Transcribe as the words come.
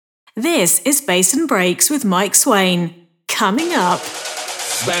This is Bass and Breaks with Mike Swain. Coming up.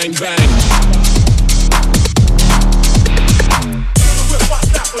 Bang, bang.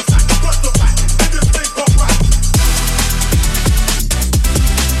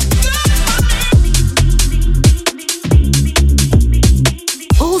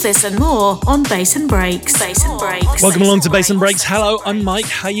 All this and more on Bass and Breaks. Bass and Breaks. Welcome along to Bass and Breaks. Hello, I'm Mike.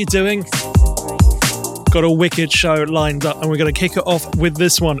 How you doing? Got a wicked show lined up, and we're going to kick it off with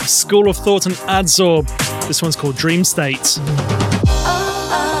this one, Skool of Thought and Adsorb. This one's called Dream State.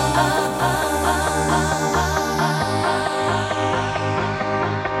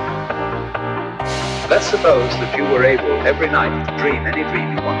 Let's suppose that you were able every night to dream any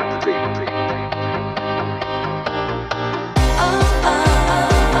dream you wanted to dream.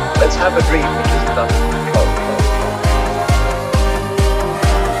 Let's have a dream which is not control.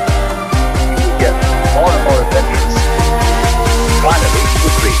 You will get more and more adventures. Finally, you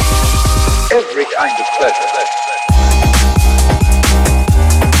will dream every kind of pleasure.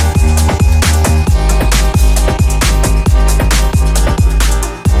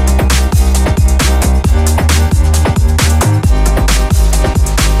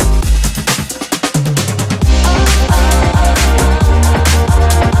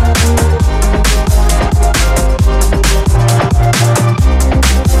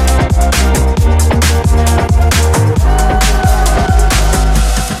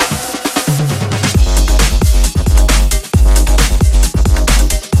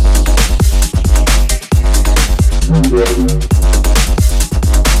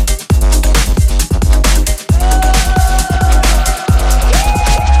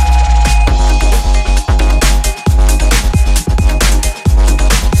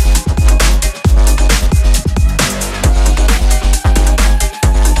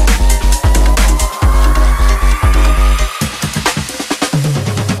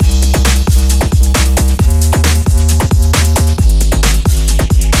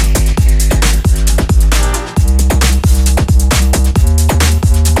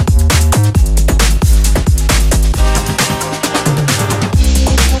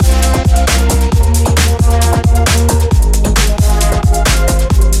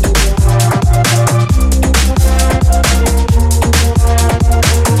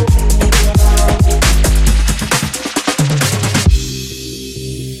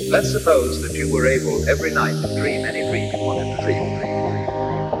 Let's suppose that you were able every night to dream any dream you wanted to dream.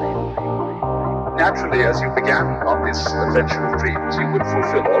 Naturally, as you began on this adventure of dreams, you would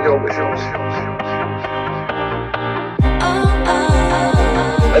fulfill all your wishes.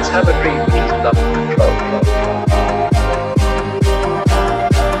 Let's have a dream which is not control.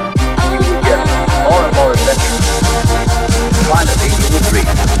 You will get more and more adventures. Finally, you will dream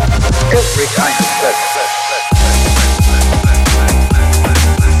every kind of pleasure.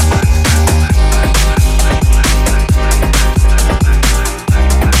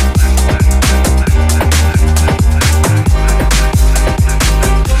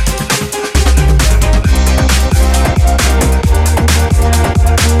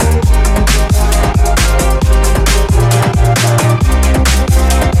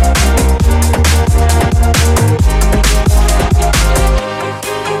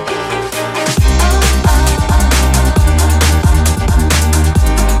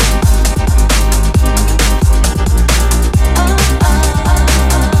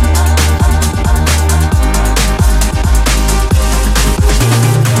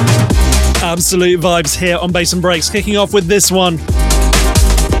 Absolute vibes here on Bass and Breaks. Kicking off with this one.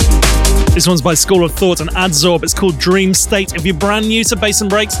 This one's by Skool of Thought and Adsorb. It's called Dream State. If you're brand new to Bass and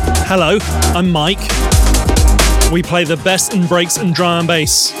Breaks, hello, I'm Mike. We play the best in breaks and drum and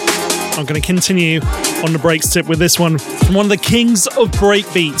bass. I'm going to continue on the breaks tip with this one from one of the kings of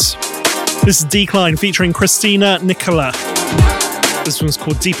breakbeat. This is Decline featuring Christina Nicola. This one's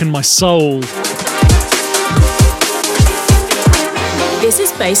called Deep in My Soul. This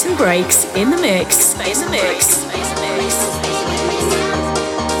is Bass and Breaks in the mix. Bass and Mix.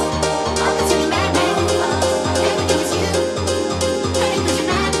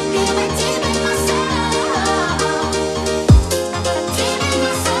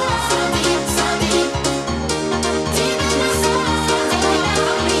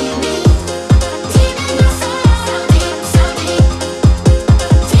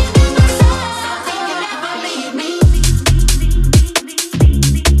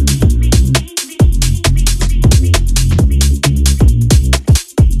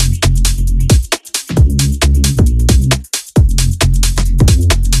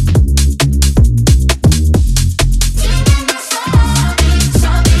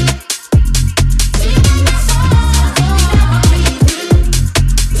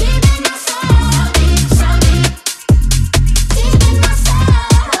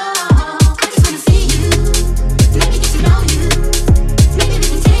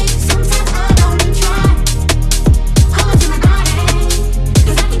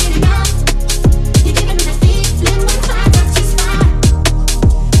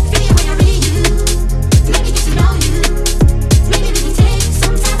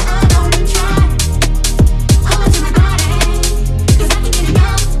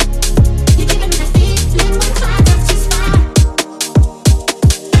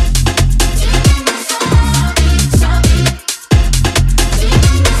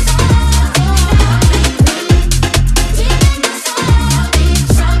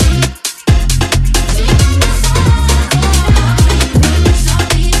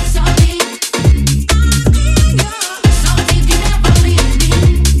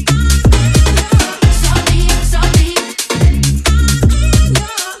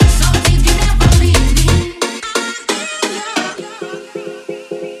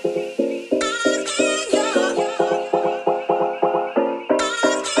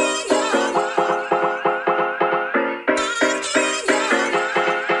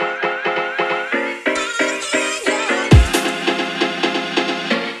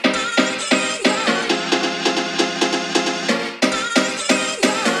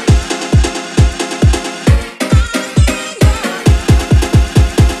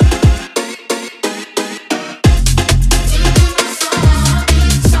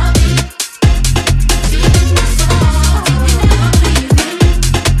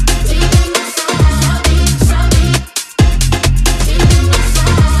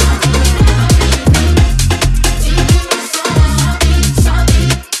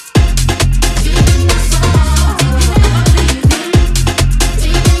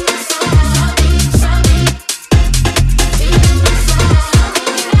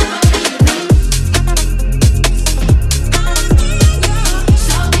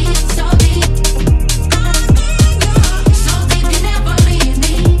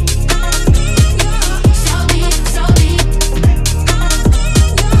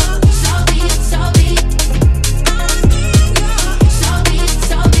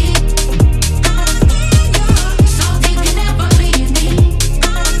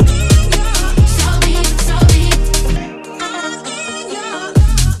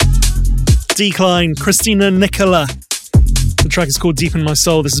 Decline, Christina Nicola. The track is called Deep in My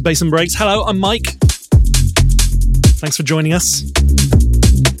Soul. This is Bass and Breaks. Hello, I'm Mike. Thanks for joining us.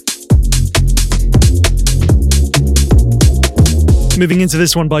 Moving into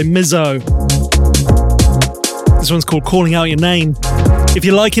this one by Mizzo. This one's called Calling Out Your Name. If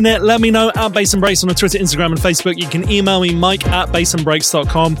you're liking it, let me know at Bass and Breaks on Twitter, Instagram and Facebook. You can email me,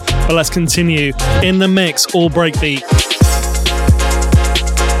 mike@bassandbreaks.com. But let's continue. In the mix, all breakbeat.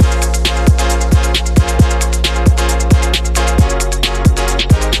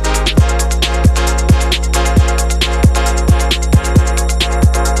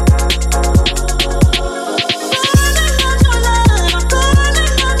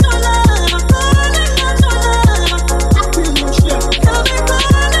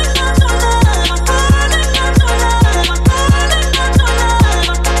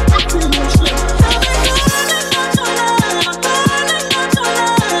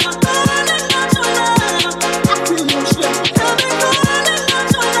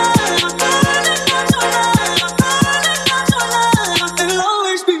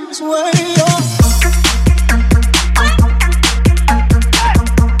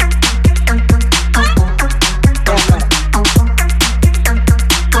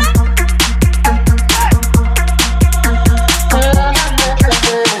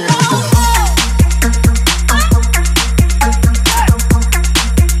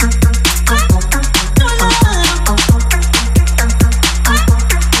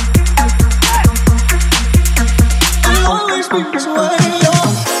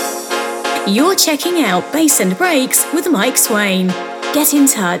 Checking out Bass and Breaks with Mike Swain. Get in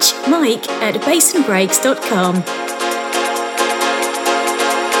touch, mike@bassandbreaks.com.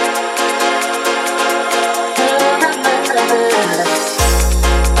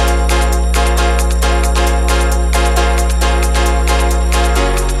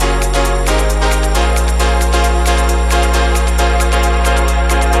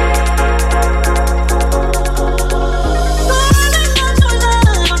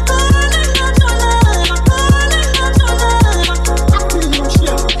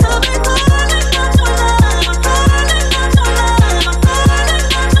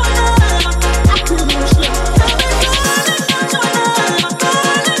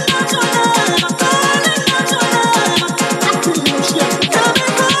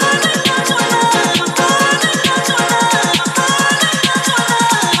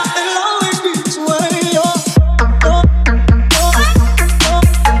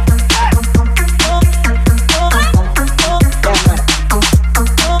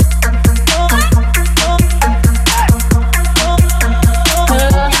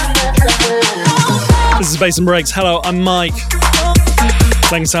 Bass and Breaks. Hello, I'm Mike.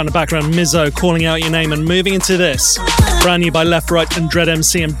 Playing sound in the background, Mizzo, Calling Out Your Name, and moving into this. Brand new by Left Right and Dread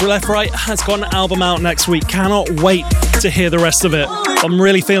MC. And Left Right has got an album out next week. Cannot wait to hear the rest of it. I'm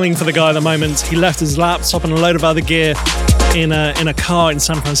really feeling for the guy at the moment. He left his laptop and a load of other gear in a car in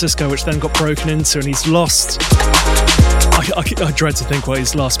San Francisco, which then got broken into, and he's lost. I dread to think what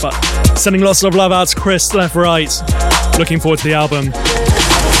he's lost, but sending lots of love out to Chris, Left Right. Looking forward to the album. So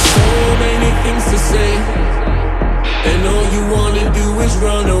many things to say, and all you wanna do is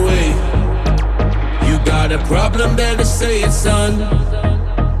run away. You got a problem, better say it, son.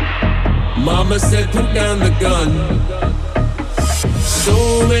 Mama said put down the gun.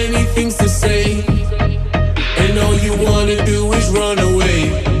 So many things to say, and all you wanna do is run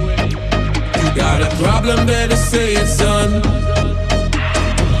away. You got a problem, better say it, son.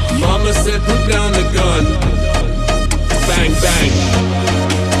 Mama said put down the gun. Bang, bang.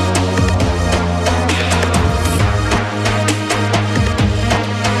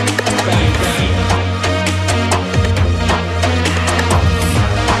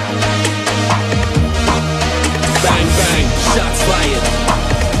 Shots fired.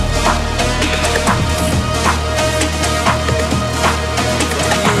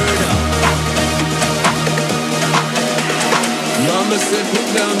 Murder. Mama said put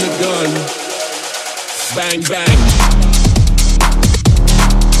down the gun. Bang, bang.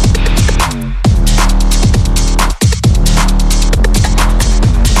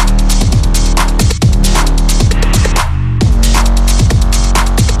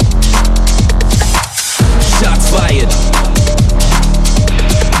 Shots fired.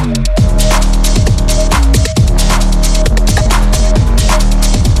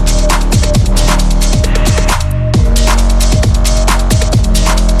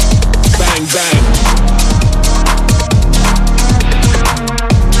 Bang, bang.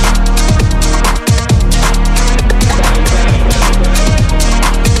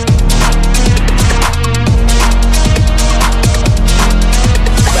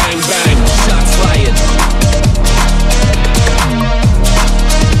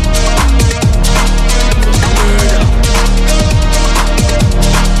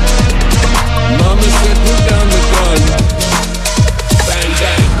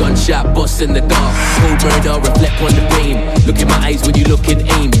 ghosts in the dark. Cold murder, reflect on the rain. Look in my eyes when you look in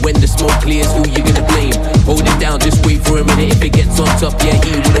aim. When the smoke clears, who you gonna blame? Hold it down, just wait for a minute. If it gets on top, yeah,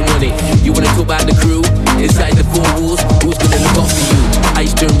 he wouldn't want it. You wanna talk about the crew? Inside the four walls, who's gonna look after you?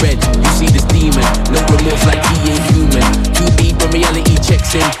 Eyes turn red, you see this demon. No remorse like he ain't human. Too deep when reality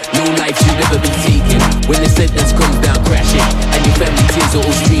checks in. No life you've never been taken. When the sentence comes down crashing, and your family tears are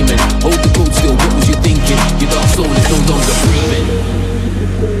all streaming. Hold the cold still, what was you thinking? Your dark soul is no longer breathing.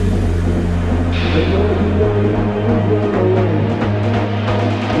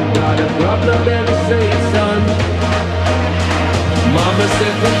 Got a problem, better say it, son. Mama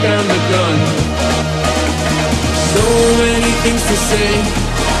said put down the gun. So many things to say,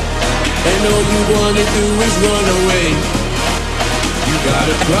 and all you wanna do is run away. You got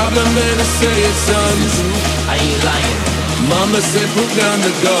a problem, better say it, son. I ain't lying. Mama said put down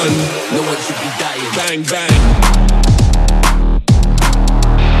the gun. No one should be dying. Bang, bang.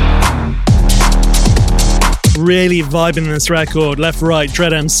 Really vibing this record. Left, right,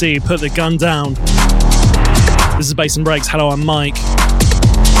 Dread MC, put the gun down. This is Bass and Breaks. Hello, I'm Mike.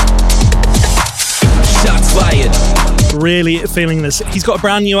 Shots fired. Really feeling this. He's got a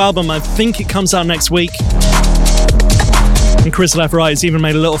brand new album. I think it comes out next week. And Chris Left Right has even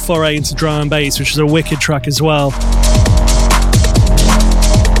made a little foray into drum and bass, which is a wicked track as well.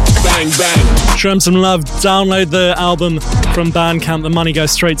 Bang, bang. Show him some love. Download the album from Bandcamp. The money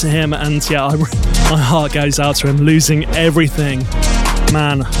goes straight to him. And yeah, my heart goes out to him, losing everything.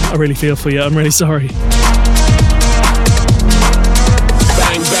 Man, I really feel for you. I'm really sorry.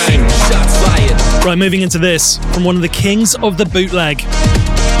 Bang, bang. Shots fired. Right, moving into this from one of the kings of the bootleg.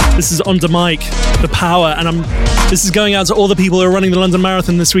 This is OnDaMike, The Power, and this is going out to all the people who are running the London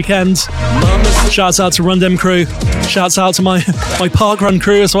Marathon this weekend. Shouts out to Run Dem crew. Shouts out to my parkrun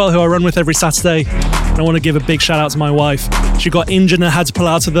crew as well, who I run with every Saturday. And I want to give a big shout out to my wife. She got injured and had to pull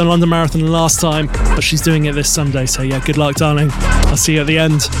out of the London Marathon last time, but she's doing it this Sunday. So yeah, good luck, darling. I'll see you at the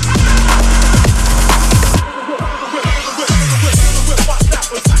end.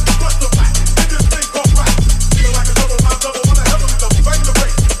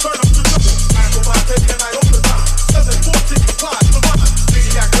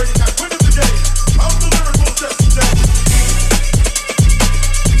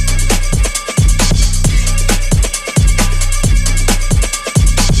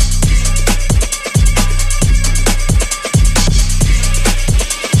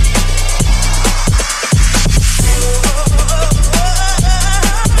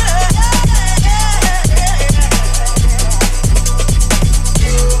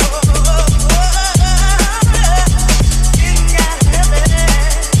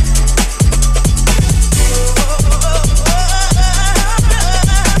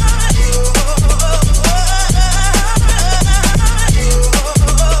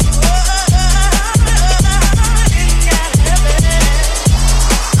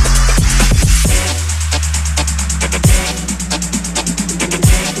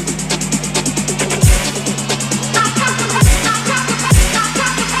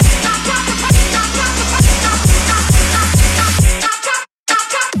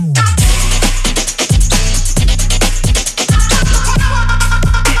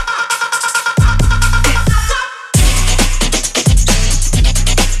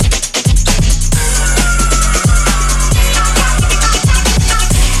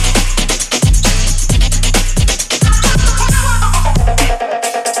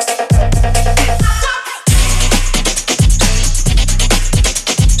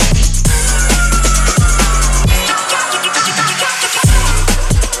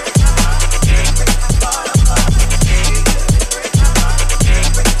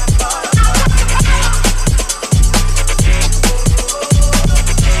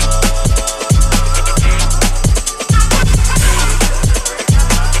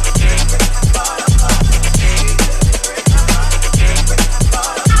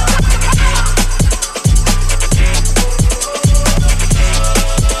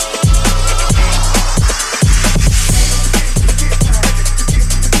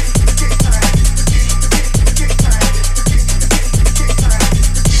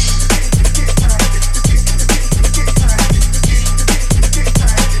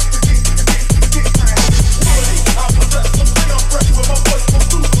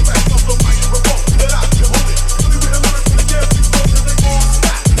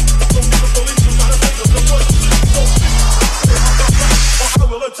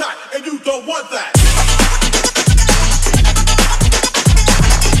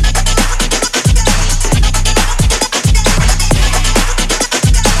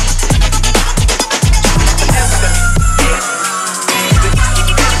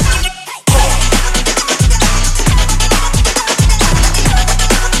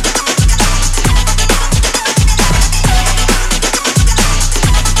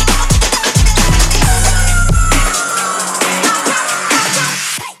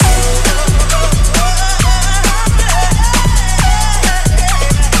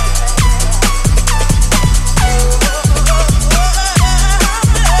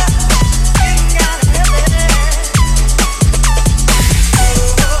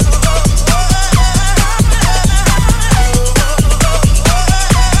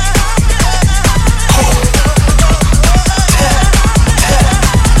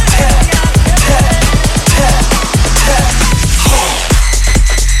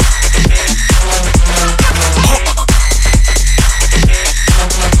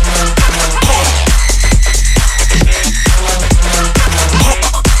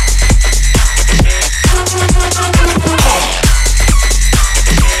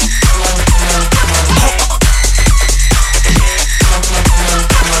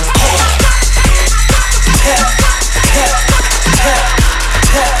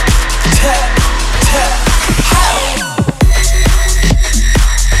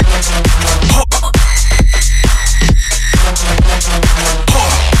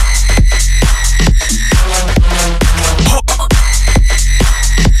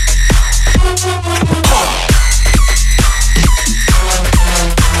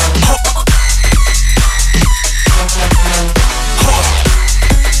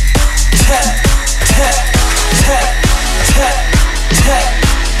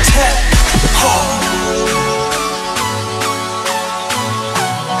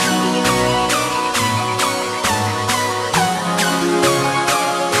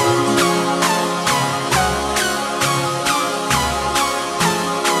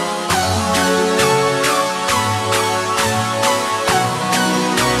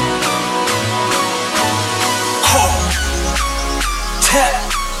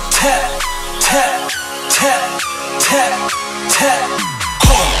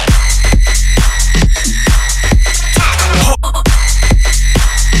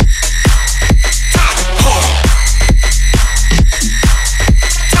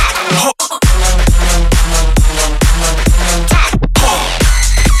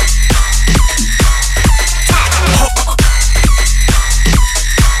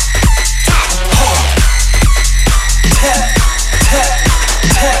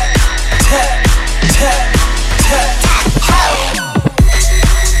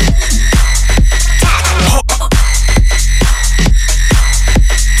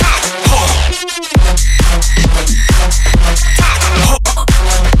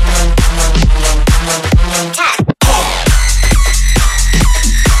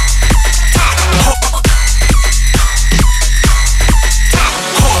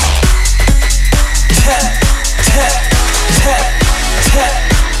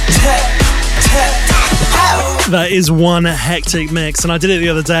 That is one hectic mix, and I did it the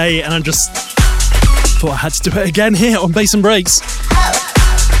other day, and I just thought I had to do it again here on Bass and Breaks.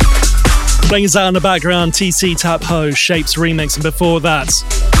 Playing us out in the background, TC Tap Ho, Shapes remix, and before that,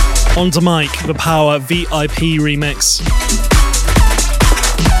 OnDaMike, the Power VIP remix.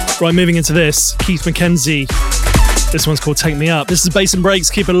 Right, moving into this, Keith McKenzie. This one's called Take Me Up. This is Bass and Breaks.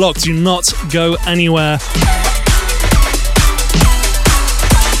 Keep it locked. Do not go anywhere.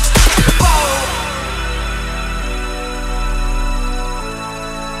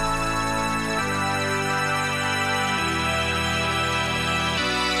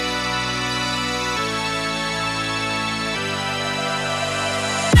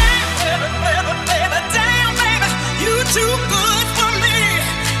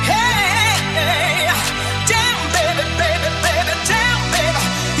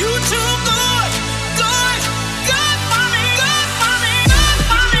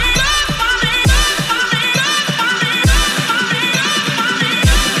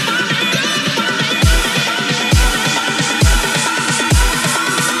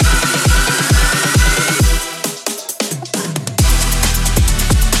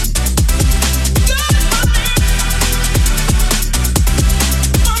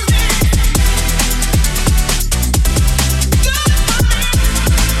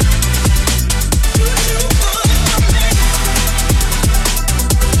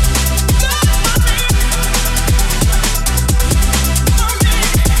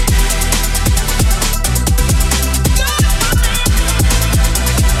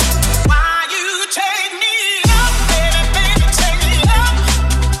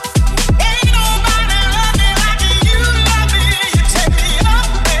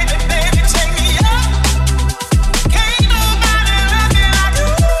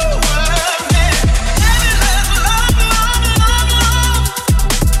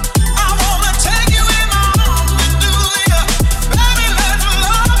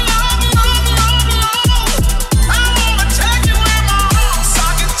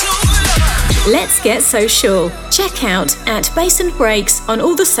 Let's get social. Check out at Bass and Breaks on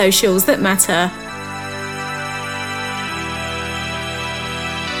all the socials that matter.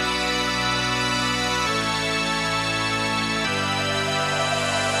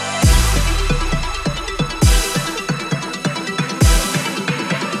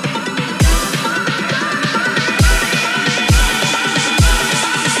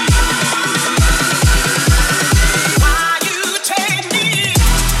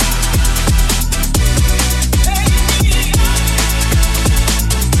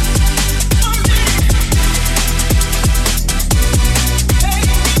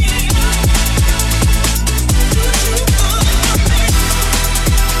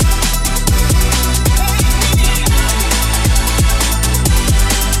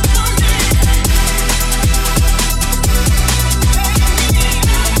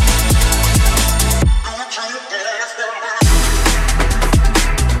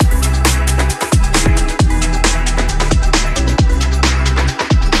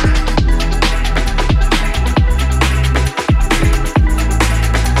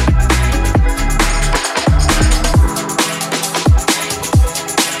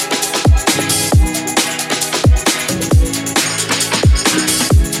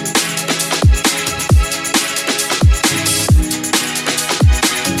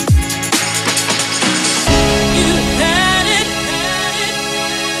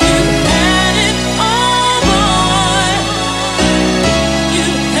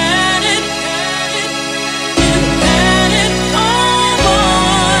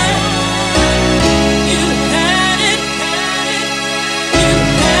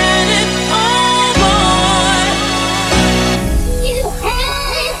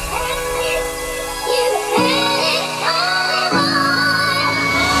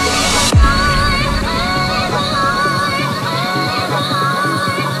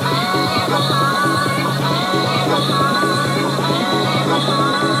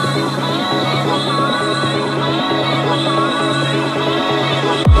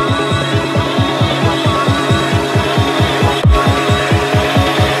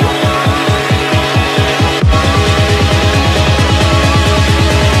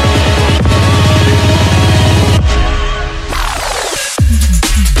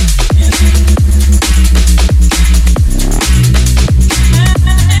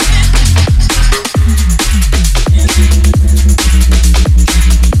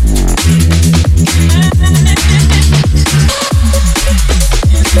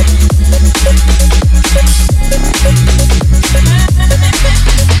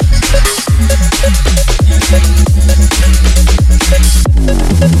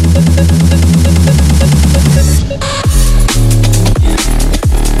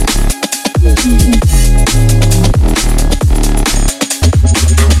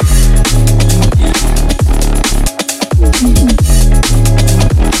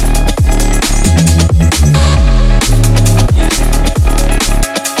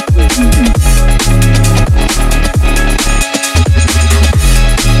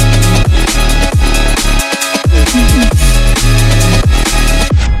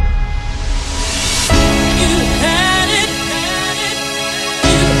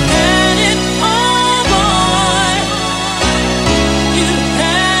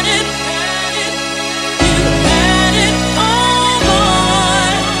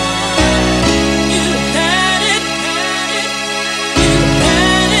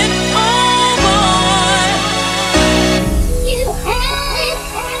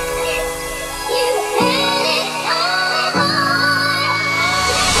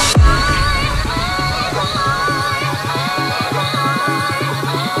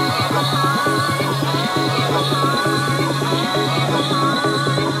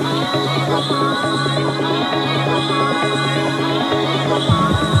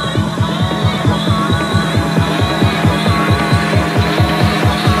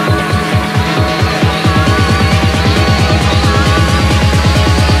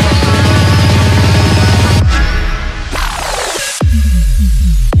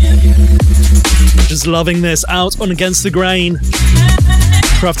 is loving this. Out on Against the Grain.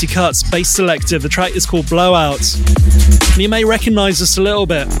 Crafty Cuts, Bass Selective. The track is called Blowout. And you may recognize this a little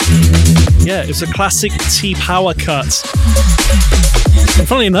bit. Yeah, it's a classic T-Power cut. And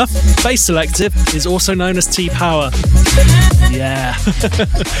funnily enough, Bass Selective is also known as T-Power. Yeah. A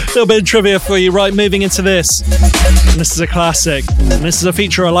little bit of trivia for you. Right, moving into this. And this is a classic. And this is a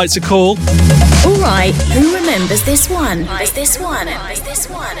feature I like to call... Alright, who remembers this one? Is this one? Is this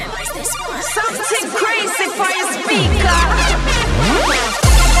one? Is this one? Something crazy for your speaker.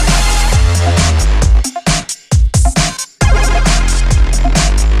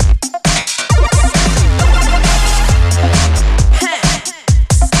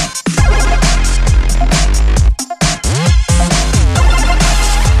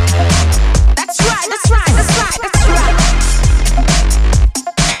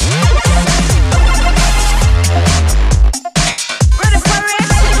 Ready for it?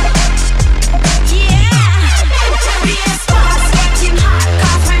 Yeah.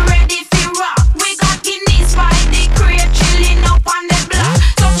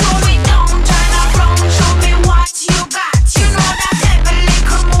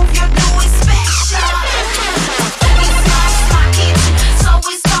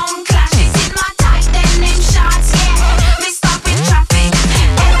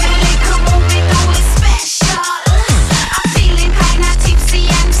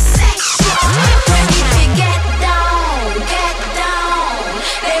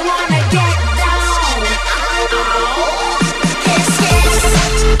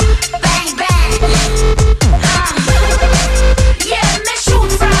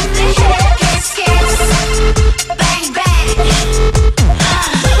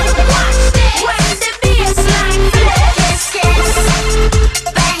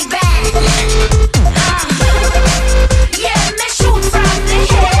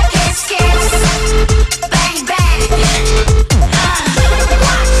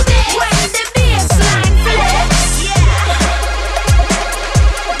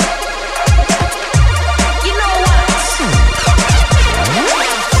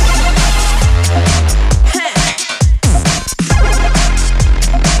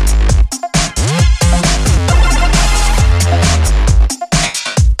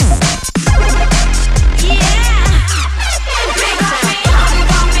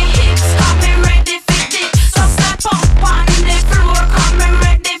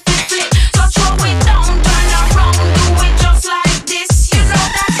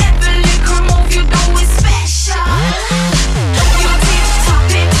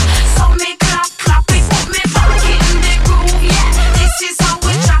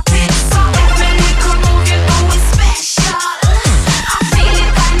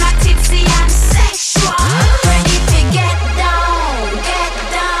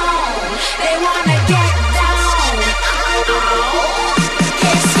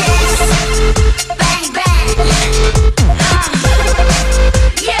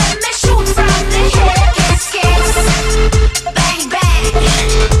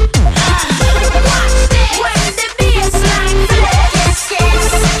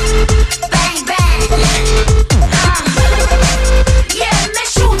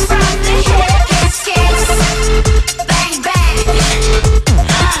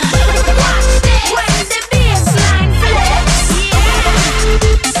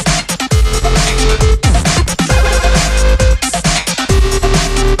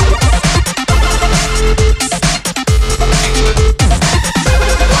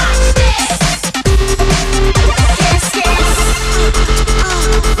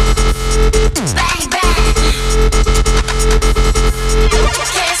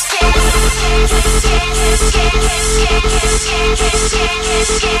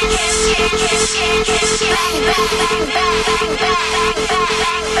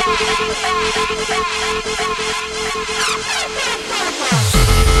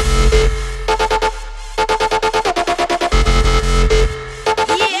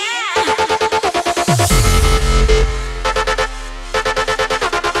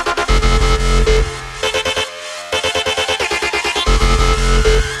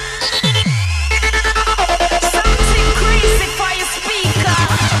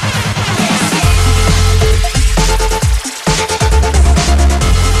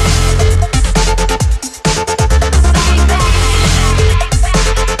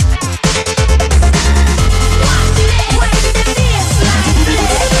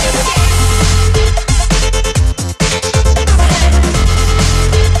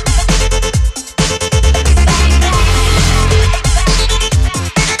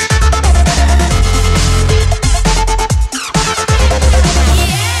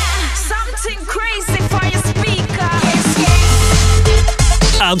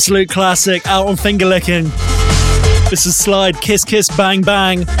 absolute classic out on Finger Licking. This is Slide, Kiss Kiss Bang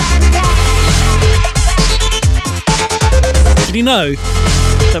Bang. Did you know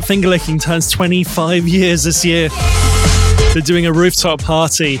that Finger Licking turns 25 years this year? They're doing a rooftop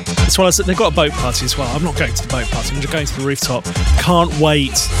party, as well as they've got a boat party as well. I'm not going to the boat party, I'm just going to the rooftop. Can't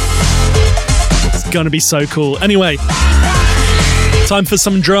wait. It's going to be so cool. Anyway, time for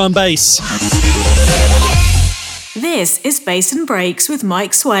some drum and bass. This is Bass and Breaks with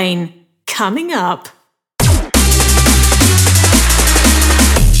Mike Swain. Coming up.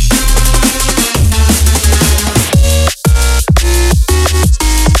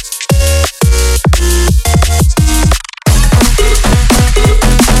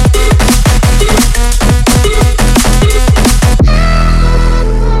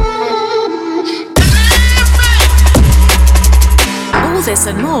 This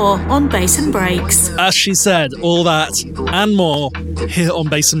and more on Bass and Breaks. As she said, all that and more here on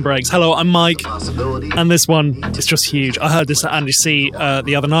Bass and Breaks. Hello, I'm Mike, and this one is just huge. I heard this at Andy C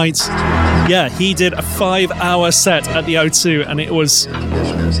the other night. Yeah, he did a 5-hour set at the O2, and it was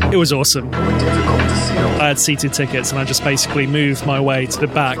awesome. I had seated tickets, and I just basically moved my way to the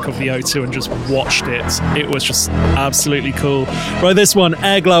back of the O2 and just watched it. It was just absolutely cool. Right, this one,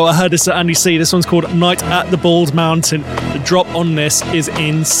 AIRGLO. I heard this at Andy C. This one's called Night at the Bald Mountain. The drop on this is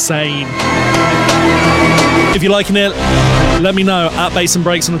insane. If you're liking it, let me know at Bass and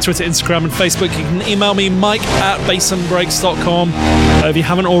Breaks on the Twitter, Instagram and Facebook. You can email me, mike@bassandbreaks.com. If you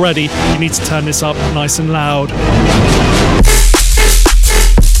haven't already, you need to turn this up nice and loud.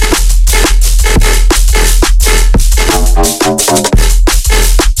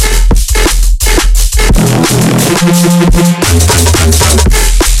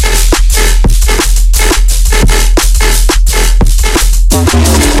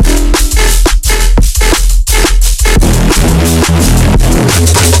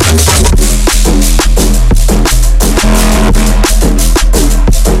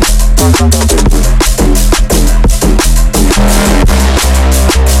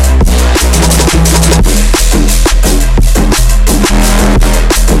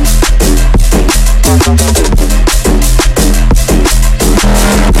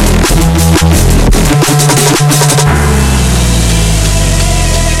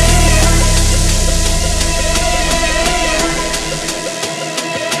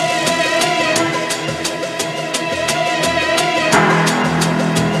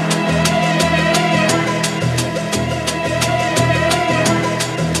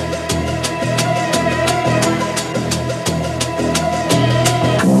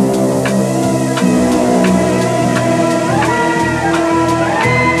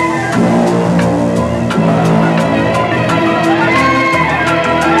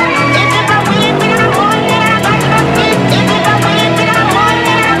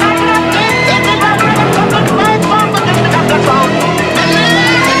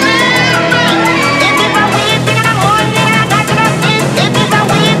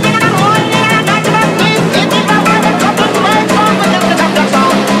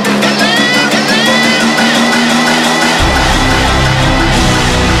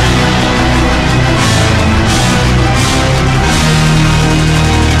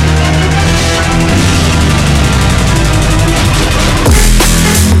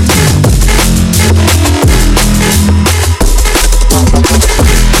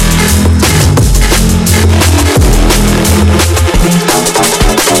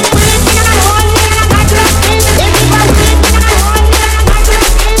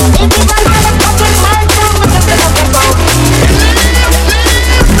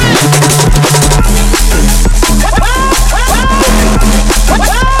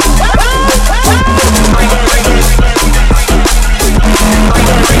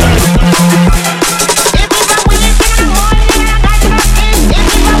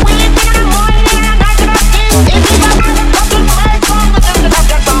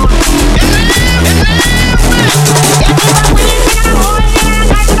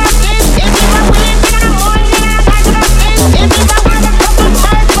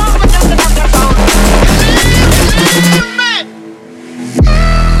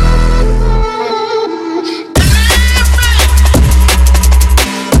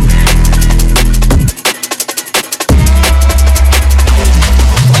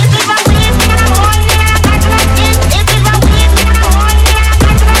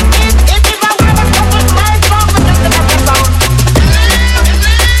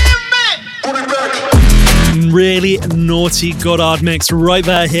 really naughty Goddard mix right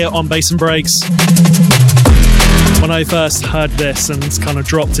there here on Bass and Breaks. When I first heard this and kind of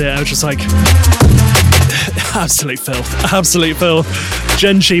dropped it, I was just like, Absolute filth. Absolute filth.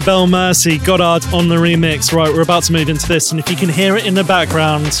 Jengi, Belle Mercy, Goddard on the remix. Right, we're about to move into this, and if you can hear it in the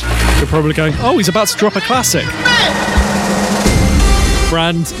background, you're probably going, oh, he's about to drop a classic.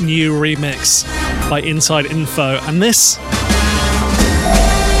 Brand new remix by Inside Info. And this,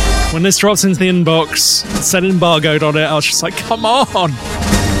 when this drops into the inbox, it said embargoed on it, I was just like, come on.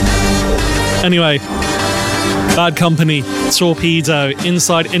 Anyway, Bad Company, Torpedo,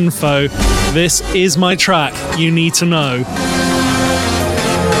 Inside Info. This is my track you need to know.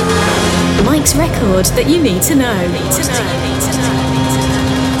 Mike's record that you need to know.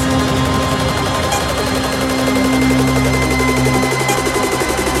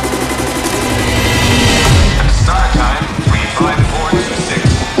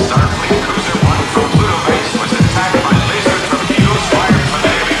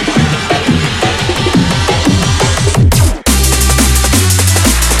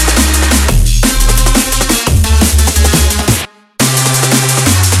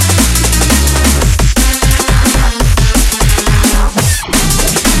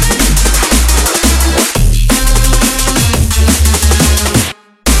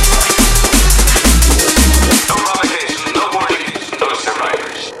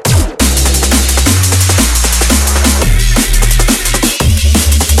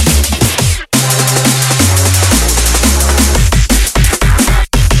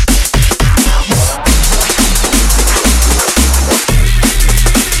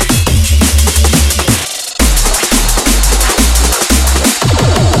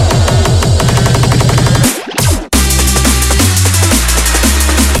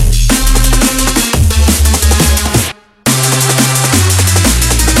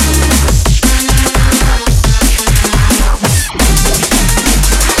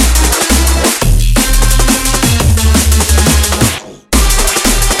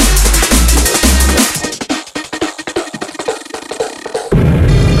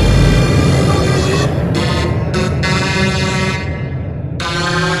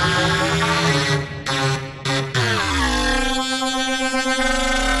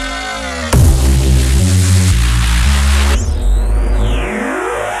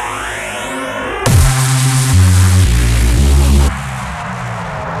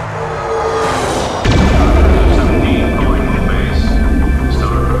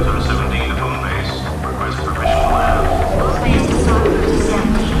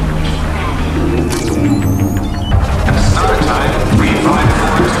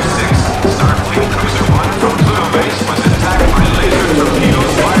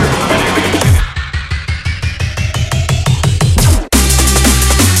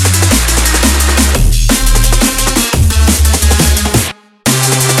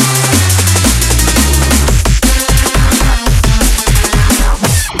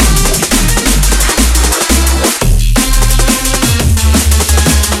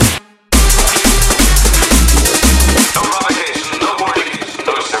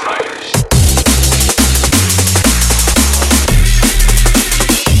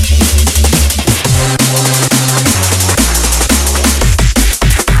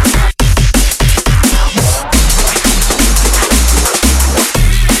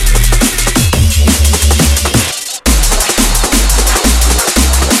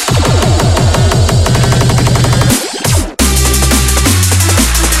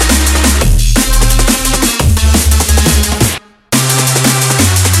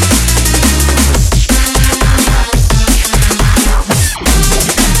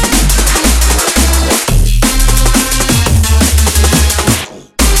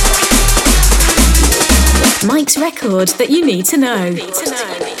 Mike's record that you need to know.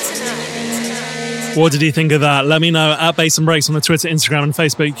 What did you think of that? Let me know at Bass and Breaks on the Twitter, Instagram and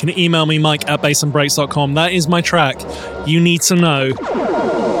Facebook. You can email me, Mike at bassandbreaks.com. That is my track you need to know.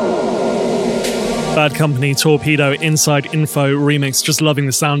 Bad Company, Torpedo, Inside Info remix. Just loving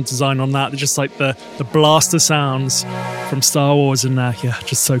the sound design on that. They're just like the blaster sounds from Star Wars in there. Yeah,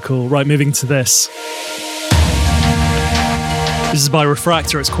 just so cool. Right, moving to this. This is by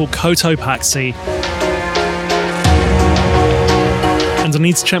Refractor. It's called Cotopaxi. And I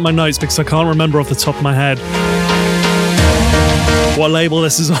need to check my notes because I can't remember off the top of my head what label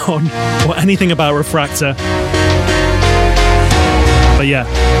this is on or anything about Refractor. But yeah,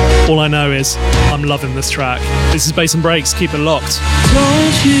 all I know is I'm loving this track. This is Bass and Breaks. Keep it locked.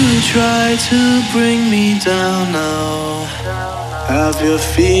 Don't you try to bring me down now. Have your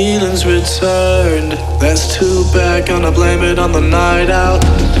feelings returned? That's too bad, gonna blame it on the night out.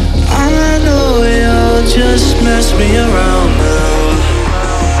 I know you'll just mess me around now.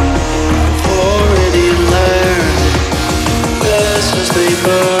 I've already learned lessons they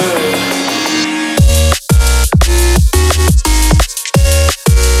burn.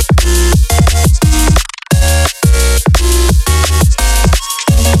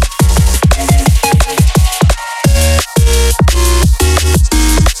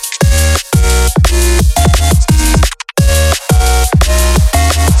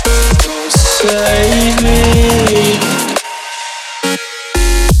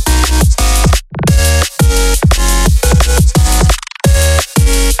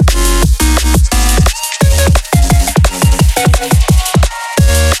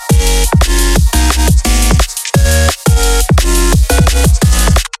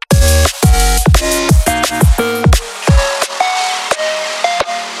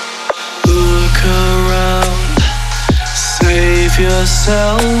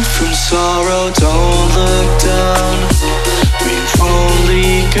 yourself from sorrow, don't look down. We've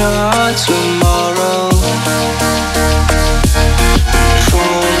only got tomorrow. We've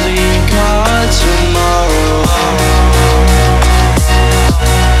only got tomorrow.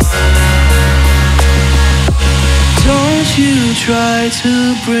 Don't you try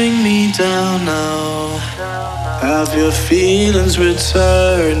to bring me down now. Have your feelings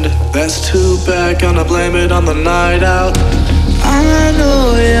returned? That's too bad, gonna blame it on the night out. I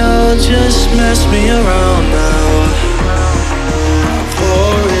know you'll just mess me around now. I've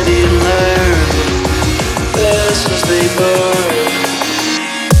already learned lessons they burn.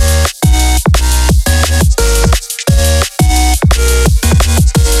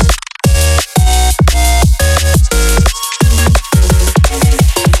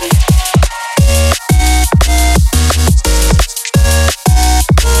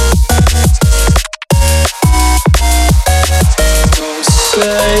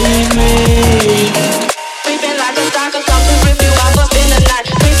 Save me. Creeping like a stalker, come to rip you off up in the night.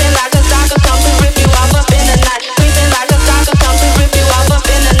 Creeping like a stalker, come to rip you off up in the night. Creeping like a stalker, come to rip you off up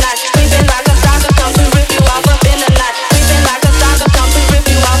in the night. Creeping like a stalker, come to rip you off up in the night. Creeping like a stalker, come to rip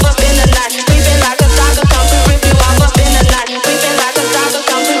you off up in the night. Creeping like a stalker, come to rip you off up in the night. Creeping like a stalker,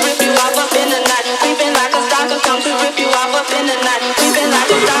 come to rip you off up in the night. Creeping like a stalker, come to rip you off up in the night. Creeping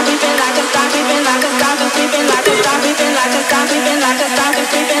like a stalker, creeping like a stalker, creeping like a stalker, creeping like a stalker, creeping like a stalker, creeping like a stalker,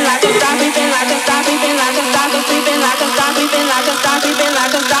 creeping like a stalker, creeping like a stalker, creeping like a stalker, creeping like a stalker, creeping like a stalker, creeping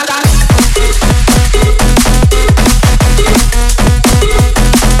like a stalker.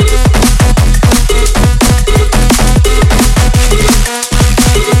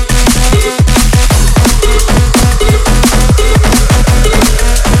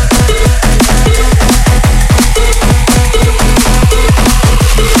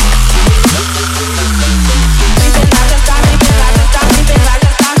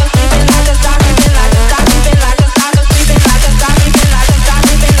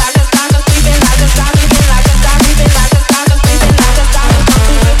 Creeping like a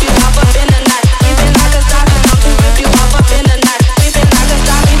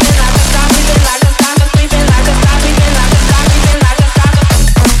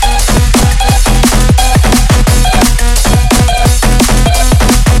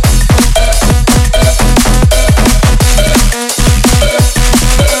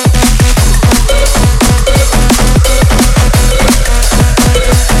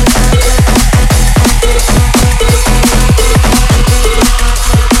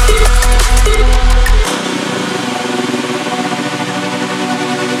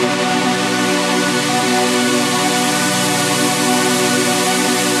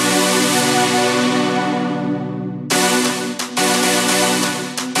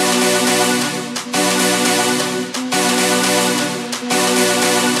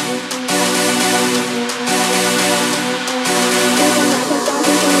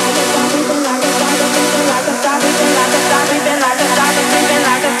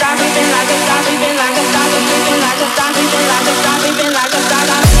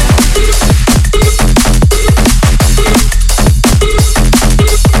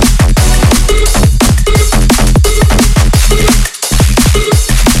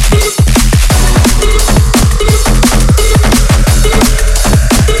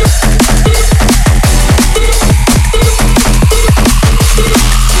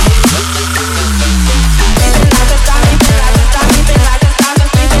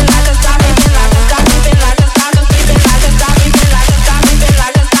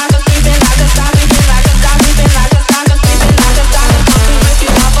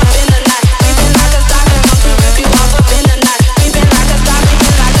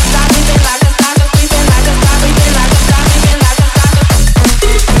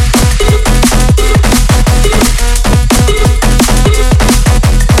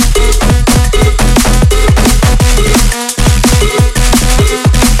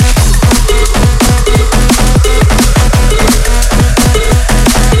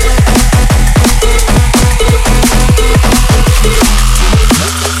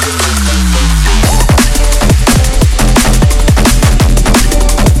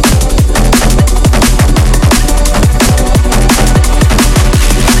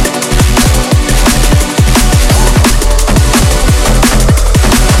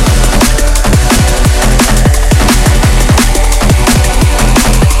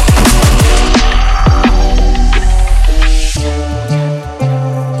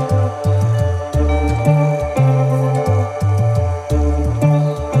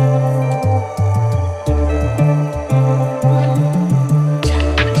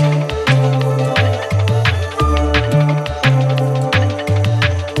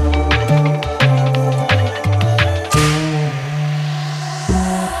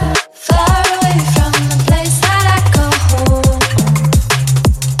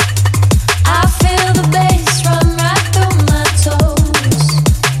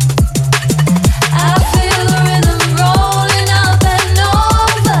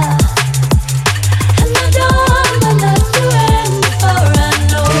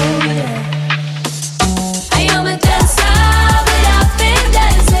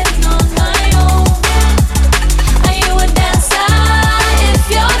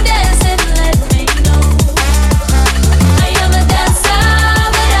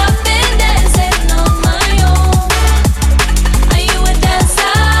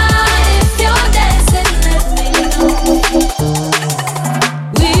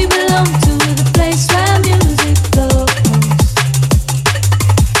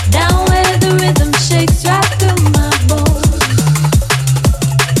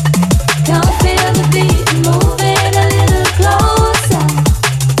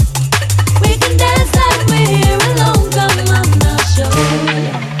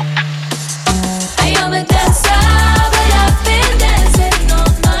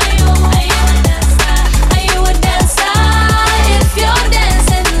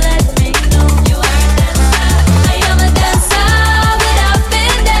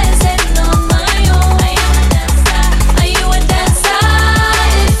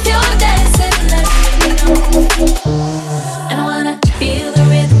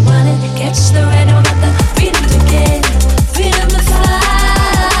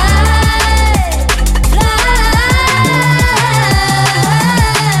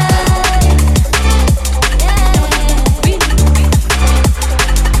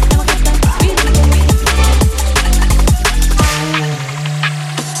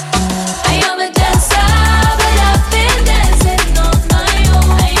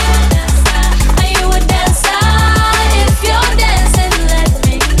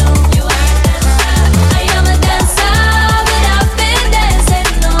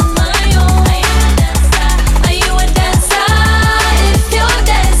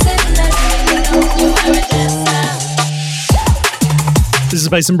This is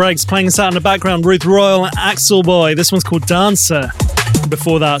Bass and Breaks, playing us out in the background, Ruth Royal and Axel Boy. This one's called Dancer.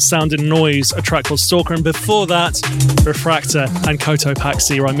 Before that, Sound and Noise, a track called Stalker. And before that, Refractor and Koto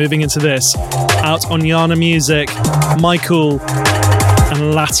Paxi. Right, moving into this. Out on Yana Music, Michael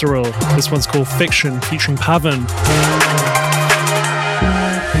and Lateral. This one's called Fiction, featuring Pavan.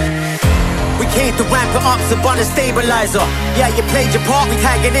 Came to ramp it up, so on a stabilizer. Yeah, you played your part, we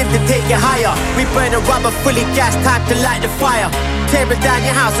tagging in to take you higher. We burn a rubber, fully gas, time to light the fire. Tearing down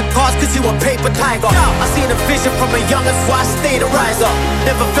your house and cars, cause you a paper tiger. I seen a vision from a youngin', so I stayed a riser.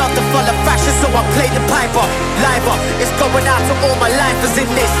 Never felt the full of fashion, so I played the piper. Liver, it's going out to all my lifers in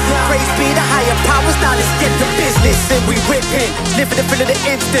this. Praise be the higher powers, now let's get to business. And we whipping, living the feel of the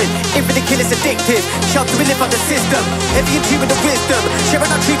instant. Infinite kill is addictive, shelter we live on the system. Heavy and with the wisdom, sharing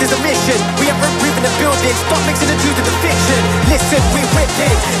our truth is a mission. We have breathing the building, stop mixing the truth and the fiction. Listen, we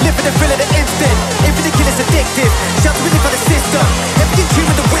whipping, living the feel of the instant. Infinite kill is addictive, shelter we live on the system. Heavy and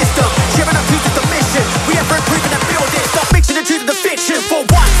with the wisdom, sharing our truth is the mission. We have breathing the building, stop mixing the truth and the fiction. For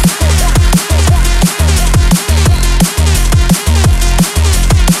what?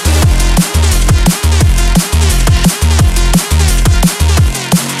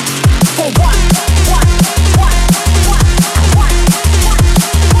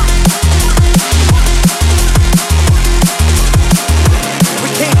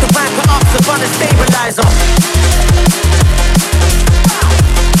 On a stabilizer.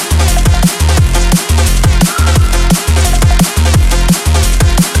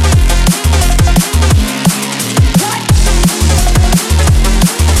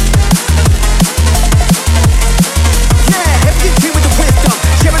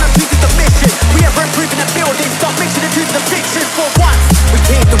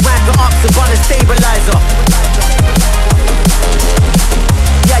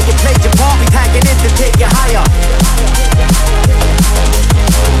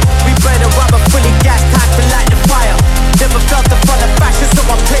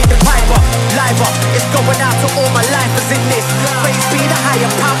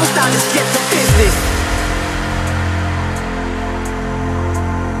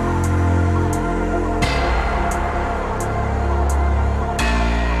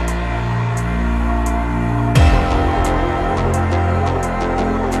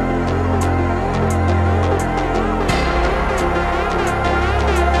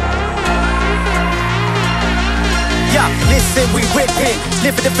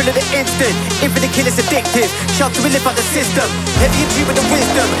 Infinite kill is addictive, shelter we live out the system. Heavy and with the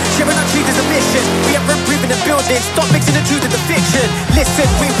wisdom, sharing our truth is a mission. We have breathing the building, stop mixing the truth and the fiction. Listen,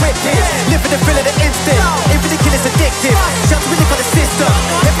 we whipping, living the feel of the instant. Infinite kill is addictive, shelter we live out the system.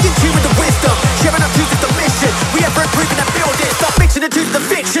 Heavy and with the wisdom, sharing our truth is the mission. We have breathing the building, stop mixing the truth and the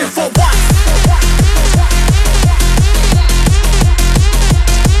fiction. For what?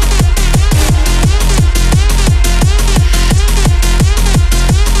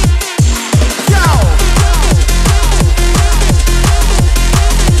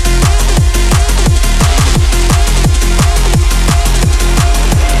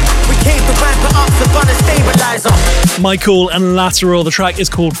 Michael and Lateral. The track is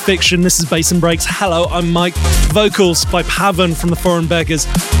called Fiction. This is Bass and Breaks. Hello, I'm Mike. Vocals by Pavan from the Foreign Beggars.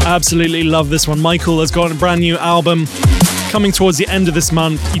 Absolutely love this one. Michael has got a brand new album coming towards the end of this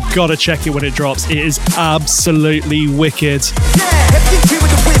month. You've got to check it when it drops. It is absolutely wicked. Yeah, FTG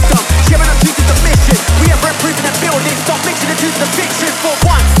with the wisdom, sharing our truth is the mission. We have represented that building, stop mixing the truth and the fiction. For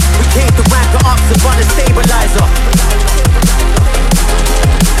once, we came to ramp it up, so run a stabilizer.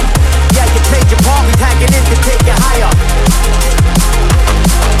 Yeah, you played your part, we tagging in to take you higher.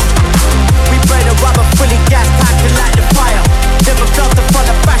 We burn a rubber, fully gas, time to light the fire. Never felt the fun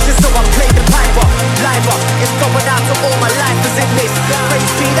of fashion, so I played the piper. Liver, it's going out to all my lifers in this.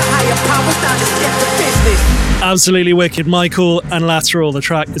 Praise be the higher powers, now let's get to business. Absolutely wicked. Michael and Lateral. The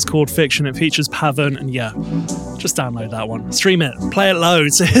track is called Fiction. It features Pavan, and yeah, just download that one. Stream it. Play it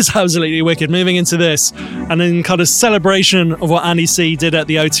loads. It is absolutely wicked. Moving into this, and in kind of celebration of what Andy C did at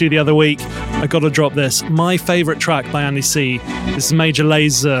the O2 the other week, I got to drop this. My favourite track by Andy C. This is Major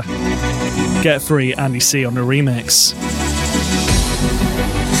Lazer. Get Free, Andy C on the remix.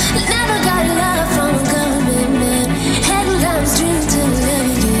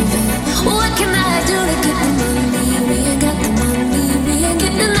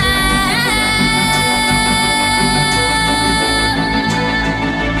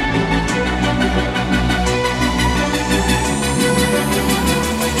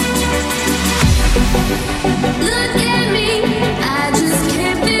 Look at me, I just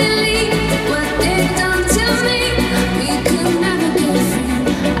can't believe what they've done to me. We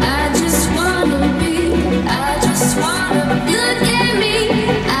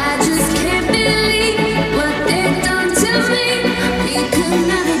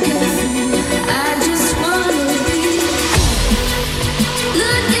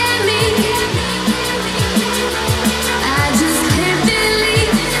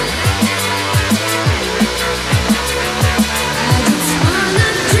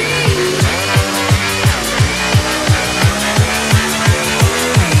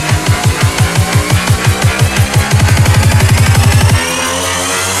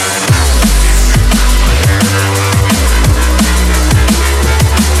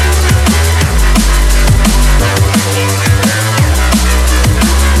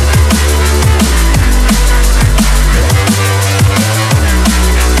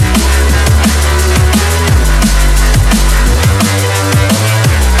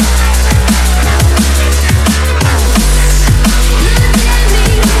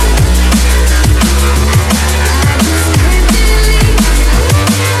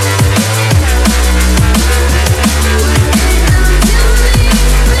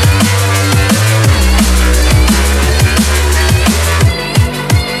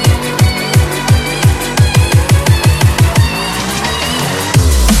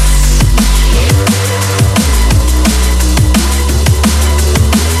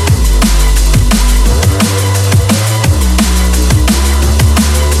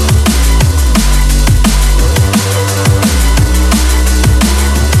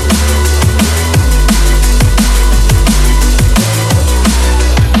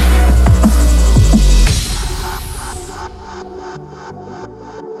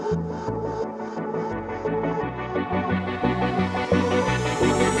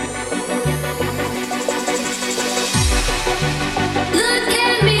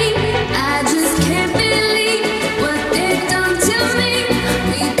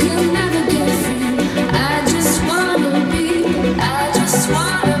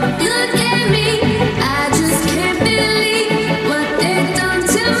one.